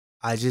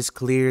I just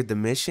cleared the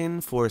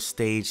mission for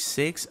stage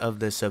 6 of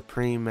the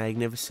Supreme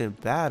Magnificent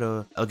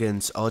Battle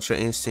against Ultra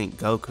Instinct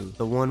Goku.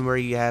 The one where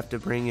you have to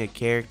bring a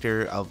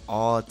character of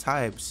all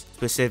types,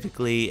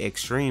 specifically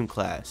Extreme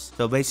class.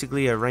 So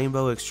basically a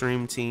Rainbow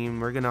Extreme team.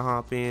 We're gonna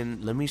hop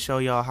in. Let me show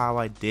y'all how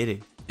I did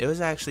it. It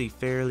was actually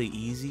fairly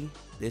easy.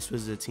 This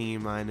was the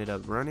team I ended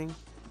up running.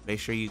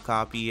 Make sure you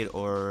copy it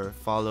or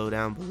follow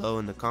down below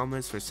in the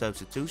comments for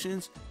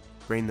substitutions.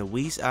 Bring the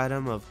Whis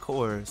item, of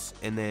course,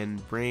 and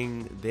then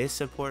bring this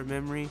support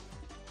memory,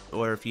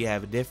 or if you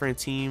have a different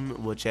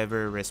team,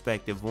 whichever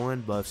respective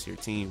one buffs your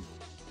team.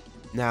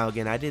 Now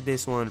again, I did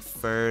this one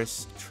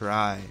first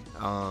try.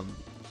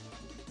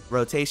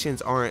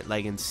 Rotations aren't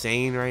like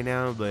insane right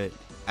now, but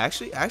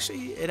it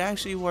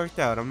actually worked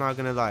out. I'm not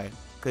gonna lie,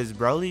 because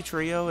Broly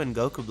Trio and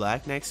Goku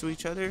Black next to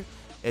each other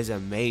is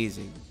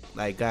amazing.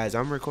 Like guys,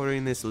 I'm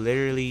recording this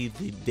literally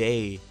the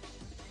day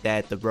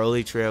that the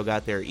Broly Trio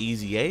got their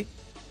Easy 8.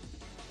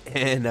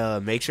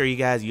 And make sure you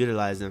guys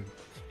utilize them.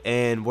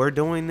 And we're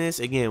doing this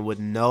again with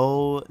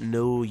no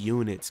new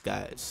units,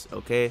 guys.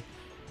 Okay,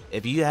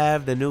 if you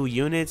have the new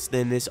units,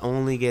 then this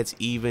only gets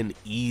even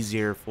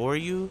easier for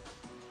you.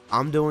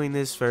 I'm doing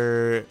this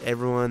for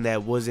everyone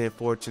that wasn't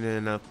fortunate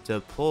enough to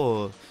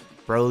pull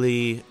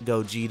Broly,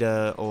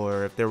 Gogeta,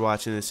 or if they're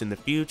watching this in the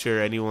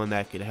future, anyone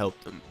that could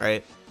help them,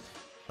 right?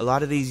 A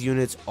lot of these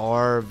units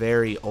are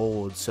very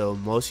old, so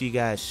most of you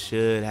guys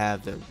should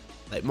have them.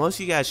 Like, most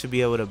of you guys should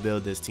be able to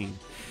build this team.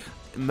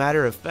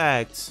 Matter of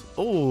fact,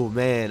 oh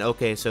man,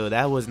 okay, so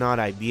that was not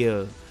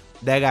ideal.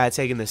 That guy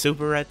taking the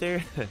super right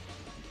there.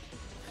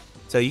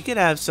 So you could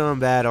have some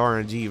bad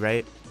RNG,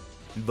 right?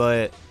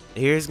 But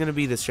here's gonna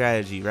be the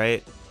strategy,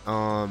 right?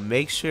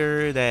 Make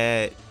sure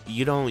that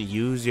you don't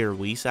use your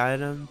Whis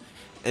item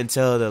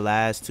until the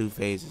last 2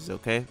 phases,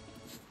 okay?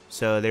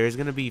 So there's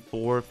gonna be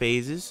 4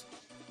 phases.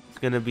 It's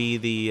gonna be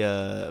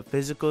the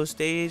physical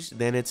stage,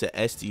 then it's a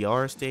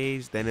SDR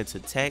stage, then it's a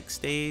tech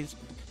stage,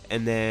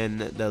 and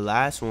then the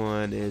last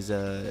one is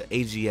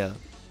AGL,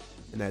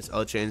 and that's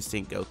Ultra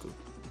Instinct Goku.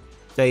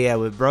 So yeah,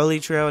 with Broly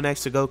Trio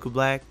next to Goku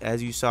Black,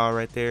 as you saw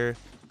right there,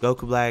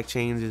 Goku Black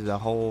changes the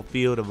whole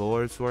field of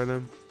orbs for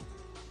them,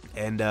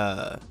 and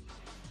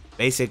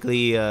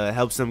basically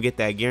helps them get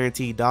that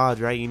guaranteed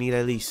dodge, right? You need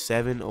at least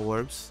 7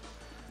 orbs.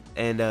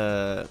 And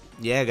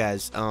yeah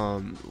guys,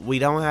 we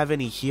don't have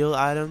any heal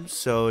items,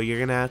 so you're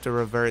gonna have to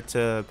revert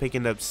to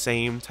picking up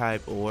same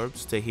type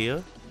orbs to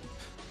heal.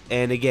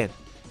 And again,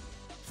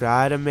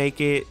 try to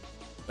make it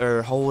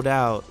or hold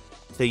out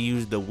to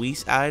use the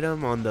Whis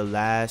item on the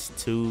last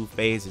 2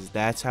 phases.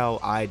 That's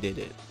how I did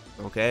it.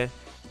 Okay,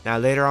 now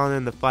later on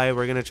in the fight,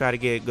 we're gonna try to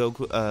get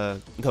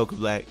Goku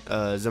Black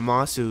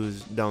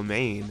Zamasu's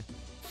domain,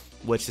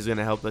 which is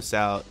gonna help us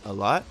out a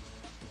lot.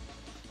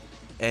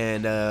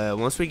 And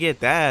once we get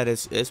that,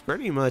 it's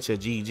pretty much a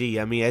GG.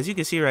 I mean, as you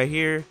can see right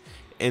here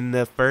in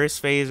the first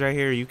phase right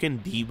here, you can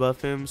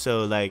debuff him,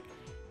 so like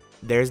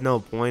there's no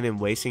point in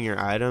wasting your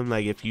item.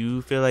 Like if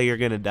you feel like you're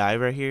gonna die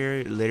right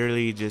here,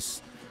 literally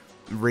just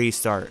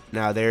restart.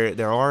 Now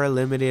there are a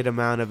limited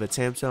amount of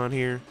attempts on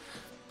here,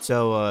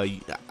 so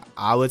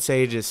I would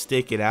say just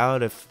stick it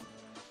out. If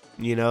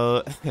you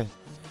know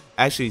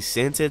actually,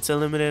 since it's a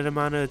limited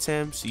amount of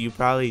attempts, you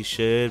probably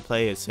should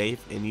play it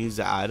safe and use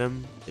the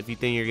item if you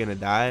think you're gonna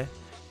die.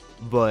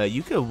 But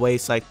you could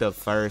waste like the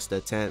first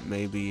attempt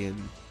maybe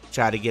and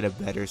try to get a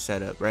better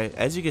setup, right?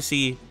 As you can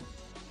see,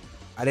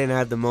 I didn't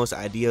have the most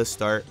ideal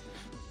start.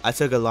 I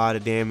took a lot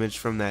of damage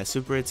from that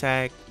super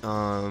attack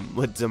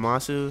with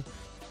Zamasu.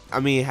 I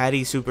mean, had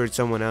he supered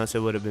someone else, it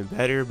would have been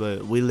better,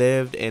 but we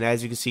lived. And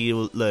as you can see,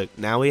 look,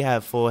 now we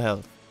have full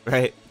health,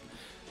 right?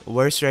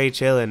 We're straight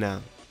chilling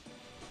now.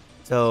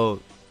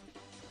 So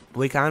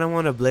we kind of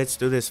want to blitz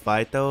through this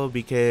fight though,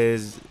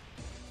 because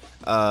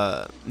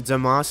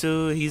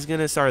Zamasu, he's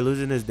gonna start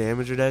losing his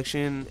damage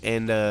reduction,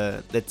 and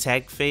the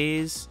tech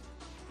phase,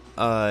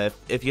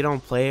 if you don't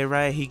play it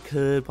right, he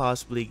could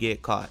possibly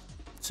get caught.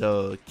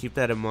 So keep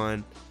that in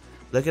mind.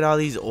 Look at all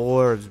these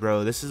orbs,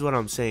 bro. This is what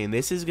I'm saying.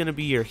 This is gonna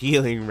be your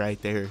healing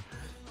right there.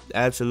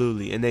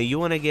 Absolutely. And then you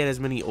want to get as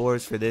many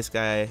orbs for this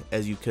guy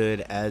as you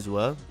could as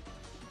well.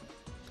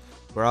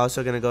 We're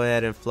also going to go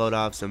ahead and float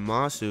off some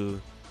Masu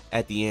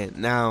at the end.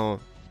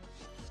 Now,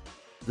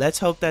 let's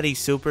hope that he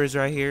supers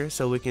right here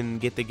so we can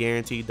get the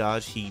guaranteed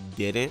dodge. He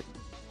didn't.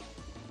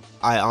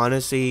 I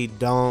honestly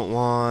don't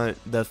want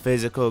the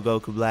physical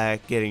Goku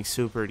Black getting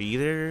supered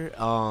either.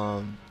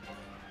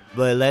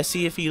 But let's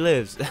see if he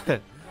lives.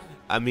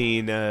 I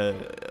mean,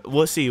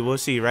 we'll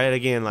see, right?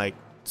 Again, like,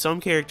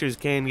 some characters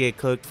can get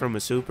cooked from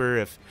a super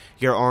if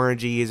your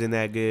RNG isn't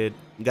that good.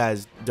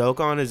 Guys,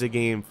 Dokkan is a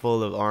game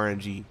full of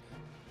RNG.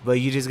 But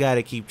you just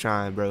gotta keep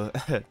trying, bro.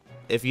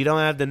 If you don't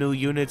have the new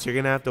units, you're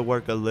gonna have to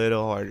work a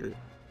little harder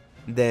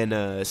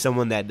than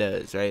someone that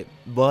does, right?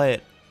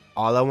 But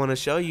all I want to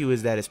show you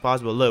is that it's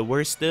possible. Look,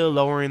 we're still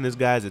lowering this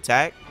guy's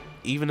attack,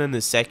 even in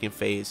the second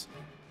phase.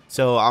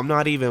 So I'm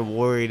not even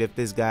worried if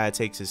this guy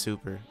takes a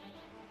super.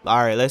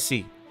 All right, let's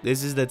see.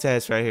 This is the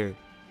test right here.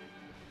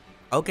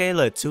 Okay,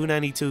 look,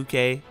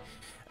 292k.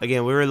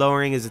 Again, we were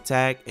lowering his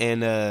attack,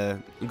 and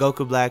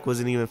Goku Black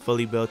wasn't even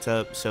fully built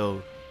up.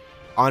 So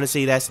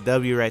honestly, that's a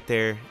W right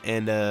there.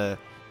 And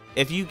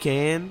if you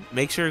can,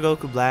 make sure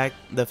Goku Black,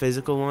 the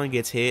physical one,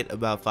 gets hit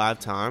about 5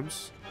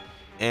 times.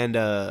 And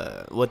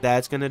what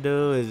that's gonna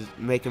do is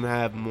make him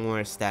have more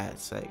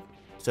stats, like,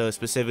 so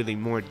specifically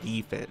more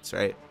defense,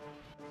 right?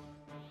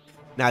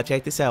 Now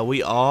check this out.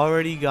 We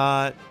already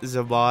got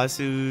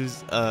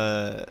Zamasu's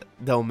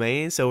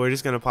domain, so we're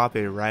just gonna pop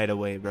it right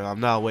away, bro. I'm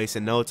not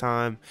wasting no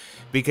time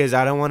because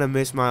I don't want to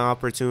miss my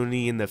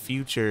opportunity in the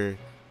future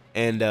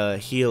and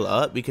heal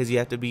up, because you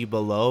have to be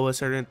below a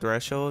certain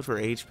threshold for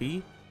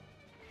HP.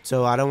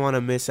 So I don't want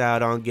to miss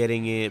out on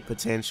getting it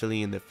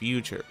potentially in the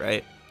future,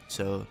 right?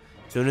 So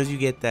as soon as you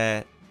get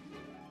that,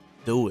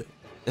 do it.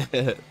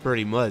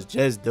 Pretty much,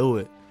 just do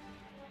it.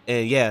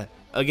 And yeah,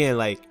 again,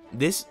 like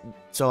this,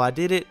 so I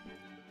did it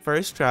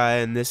first try,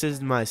 and this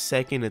is my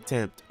second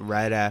attempt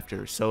right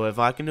after. So if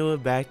I can do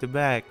it back to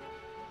back,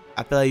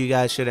 I feel like you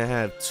guys shouldn't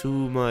have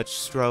too much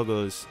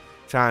struggles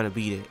trying to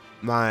beat it.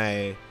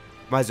 My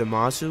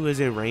Zamasu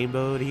isn't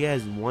rainbowed. He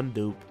has 1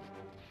 dupe.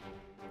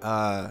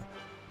 The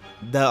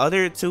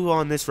other 2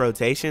 on this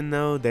rotation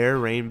though, they're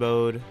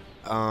rainbowed.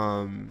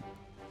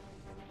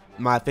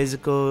 My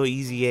physical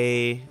easy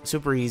A,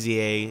 super easy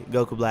A,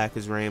 Goku Black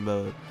is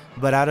rainbowed,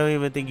 but I don't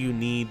even think you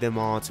need them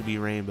all to be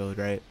rainbowed,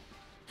 right?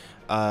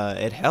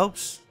 It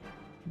helps,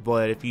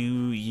 but if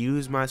you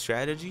use my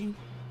strategy,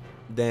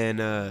 then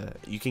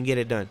you can get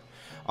it done.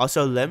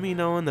 Also, let me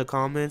know in the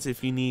comments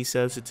if you need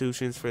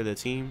substitutions for the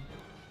team.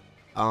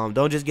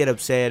 Don't just get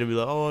upset and be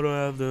like, oh, I don't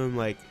have them.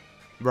 Like,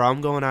 bro, I'm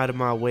going out of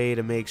my way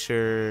to make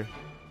sure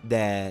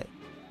that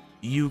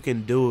you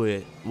can do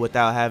it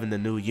without having the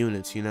new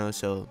units, you know?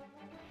 So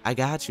I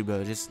got you,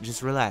 bro.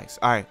 Just relax.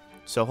 All right,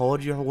 so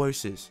hold your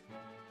horses.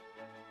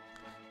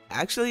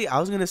 Actually, I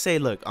was gonna say,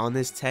 look, on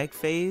this tech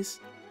phase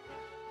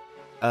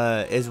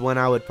is when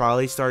I would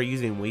probably start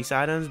using Whis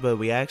items, but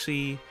we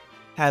actually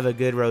have a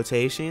good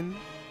rotation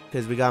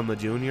because we got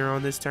Junior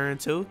on this turn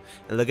too.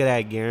 And look at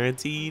that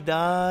guaranteed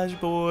dodge,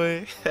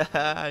 boy.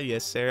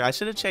 Yes, sir. I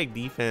should have checked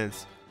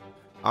defense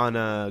on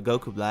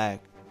Goku Black,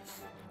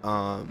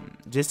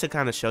 just to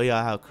kind of show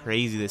y'all how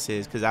crazy this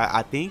is, because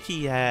I think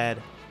he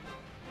had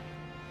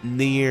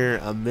near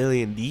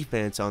 1,000,000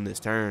 defense on this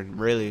turn,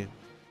 really.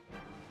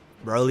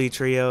 Broly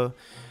trio,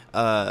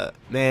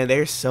 man,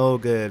 they're so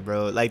good,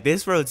 bro. Like,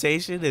 this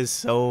rotation is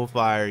so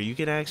fire. You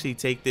can actually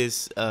take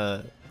this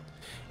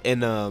in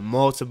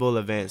multiple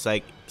events,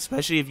 like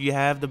especially if you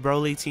have the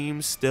Broly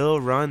team, still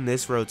run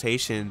this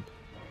rotation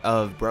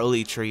of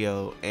Broly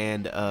trio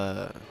and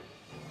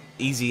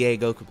Easy A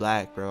Goku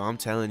Black, bro. I'm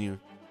telling you,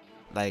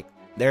 like,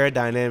 they're a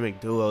dynamic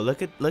duo.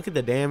 Look at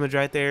the damage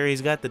right there.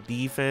 He's got the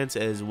defense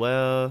as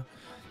well.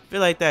 I feel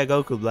like that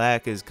Goku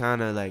Black is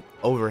kind of like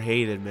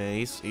overhated, man.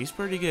 He's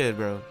pretty good,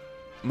 bro.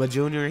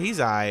 Junior, he's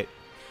alright.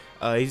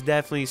 He's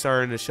definitely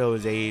starting to show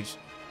his age.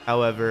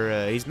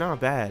 However, he's not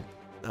bad.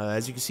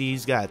 As you can see,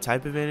 he's got a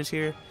type advantage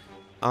here.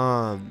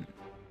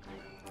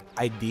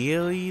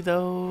 Ideally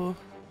though,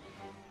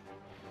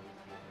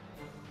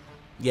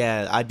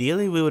 yeah,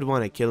 ideally we would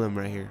want to kill him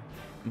right here,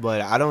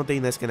 but I don't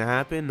think that's gonna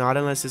happen. Not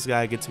unless this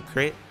guy gets a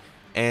crit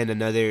and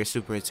another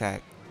super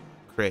attack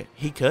crit.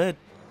 He could.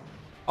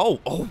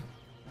 Oh,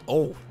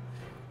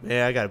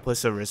 man, I gotta put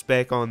some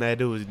respect on that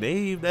dude's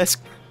name. That's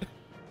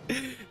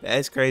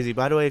crazy.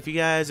 By the way, if you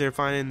guys are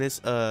finding this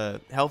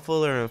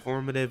helpful or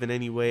informative in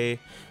any way,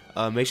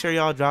 make sure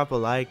y'all drop a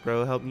like,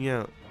 bro. Help me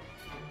out.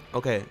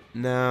 Okay,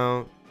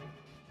 now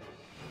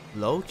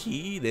low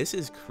key, this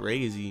is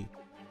crazy.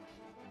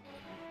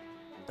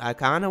 I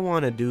kind of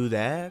want to do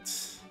that.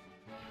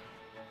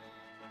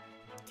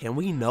 Can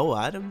we no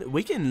item?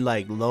 We can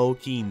like low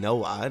key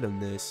no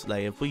item this,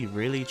 like if we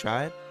really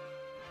tried.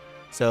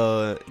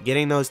 So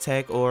getting those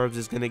tech orbs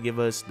is gonna give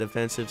us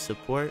defensive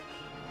support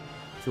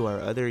to our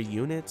other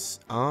units.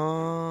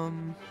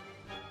 When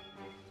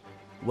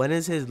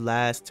is his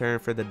last turn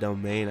for the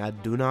domain? I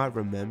do not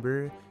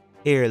remember.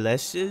 Here,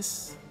 let's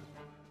just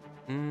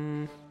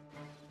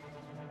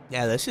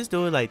yeah, let's just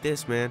do it like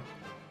this, man.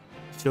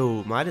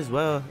 So might as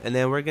well. And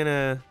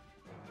then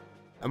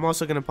I'm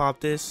also gonna pop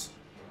this.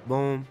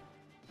 Boom.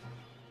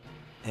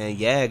 And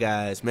yeah,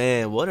 guys,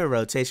 man, what a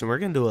rotation. We're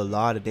gonna do a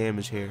lot of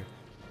damage here.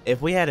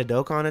 If we had a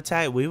Dokkan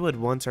attack, we would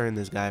one turn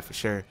this guy for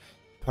sure.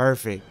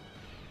 Perfect.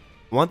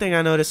 One thing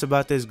I noticed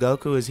about this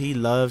Goku is he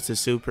loves to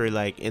super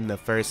like in the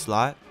first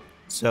slot.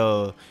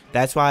 So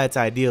that's why it's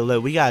ideal.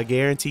 Look, we got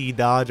guaranteed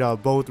dodge on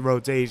both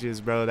rotations,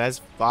 bro. That's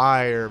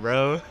fire,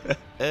 bro.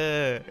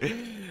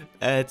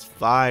 That's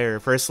fire.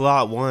 For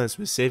slot 1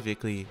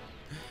 specifically.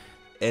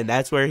 And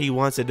that's where he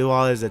wants to do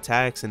all his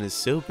attacks and his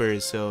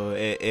supers. So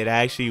it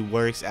actually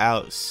works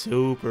out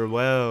super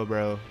well,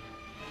 bro.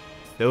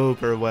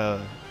 Super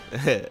well.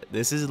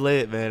 This is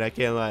lit, man. I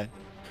can't lie.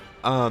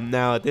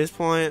 Now at this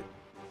point,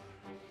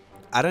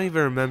 I don't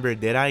even remember.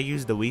 Did I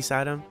use the Whis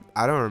item?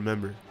 I don't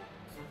remember.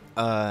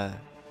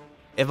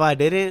 If I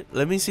didn't,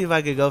 let me see if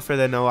I could go for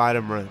the no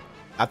item run.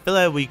 I feel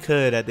like we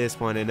could at this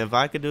point, and if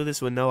I could do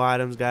this with no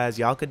items, guys,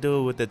 y'all could do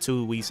it with the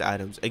 2 Whis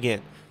items.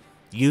 Again,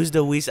 Use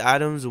the weak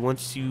items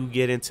once you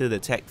get into the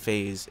tech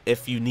phase,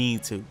 if you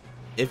need to.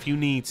 If you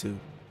need to.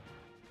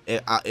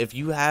 If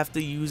you have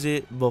to use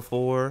it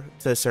before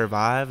to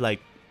survive,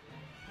 like,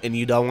 and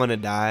you don't want to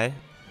die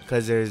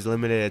because there's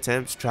limited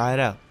attempts, try it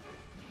out.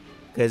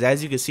 Because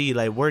as you can see,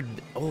 like,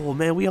 oh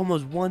man, we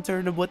almost one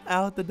turn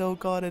without the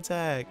Dokkan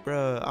attack,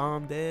 bro.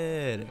 I'm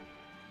dead.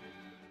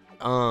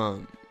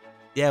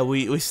 Yeah,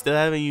 we still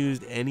haven't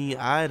used any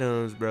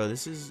items, bro.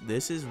 This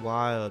is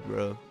wild,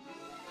 bro.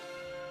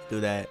 Do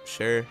that,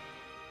 sure.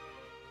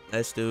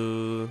 Let's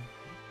do.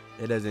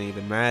 It doesn't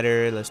even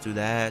matter. Let's do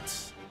that.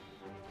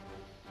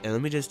 And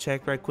let me just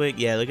check right quick.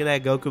 Yeah, look at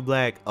that Goku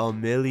Black. A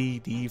melee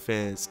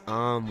defense.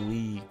 I'm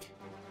weak.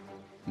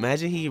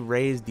 Imagine he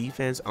raised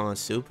defense on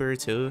Super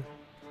too.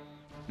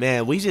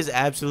 Man, we just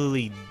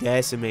absolutely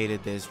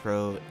decimated this,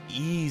 bro.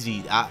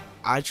 Easy.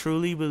 I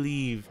truly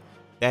believe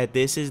that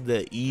this is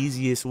the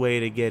easiest way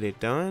to get it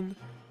done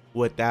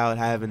without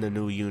having the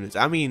new units.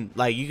 I mean,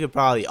 like, you could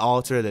probably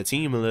alter the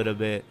team a little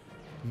bit,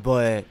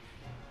 but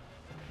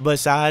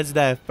besides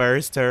that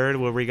first turn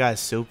where we got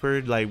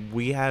supered, like,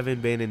 we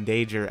haven't been in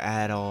danger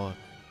at all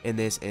in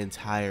this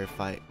entire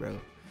fight, bro.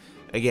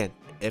 Again,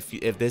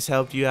 if this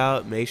helped you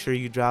out, make sure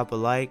you drop a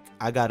like.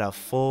 I got a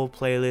full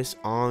playlist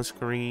on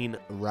screen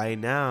right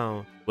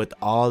now with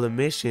all the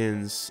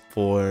missions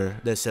for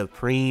the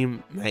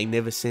Supreme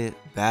Magnificent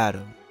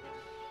Battle.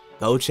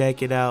 Go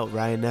check it out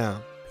right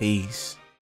now. Peace.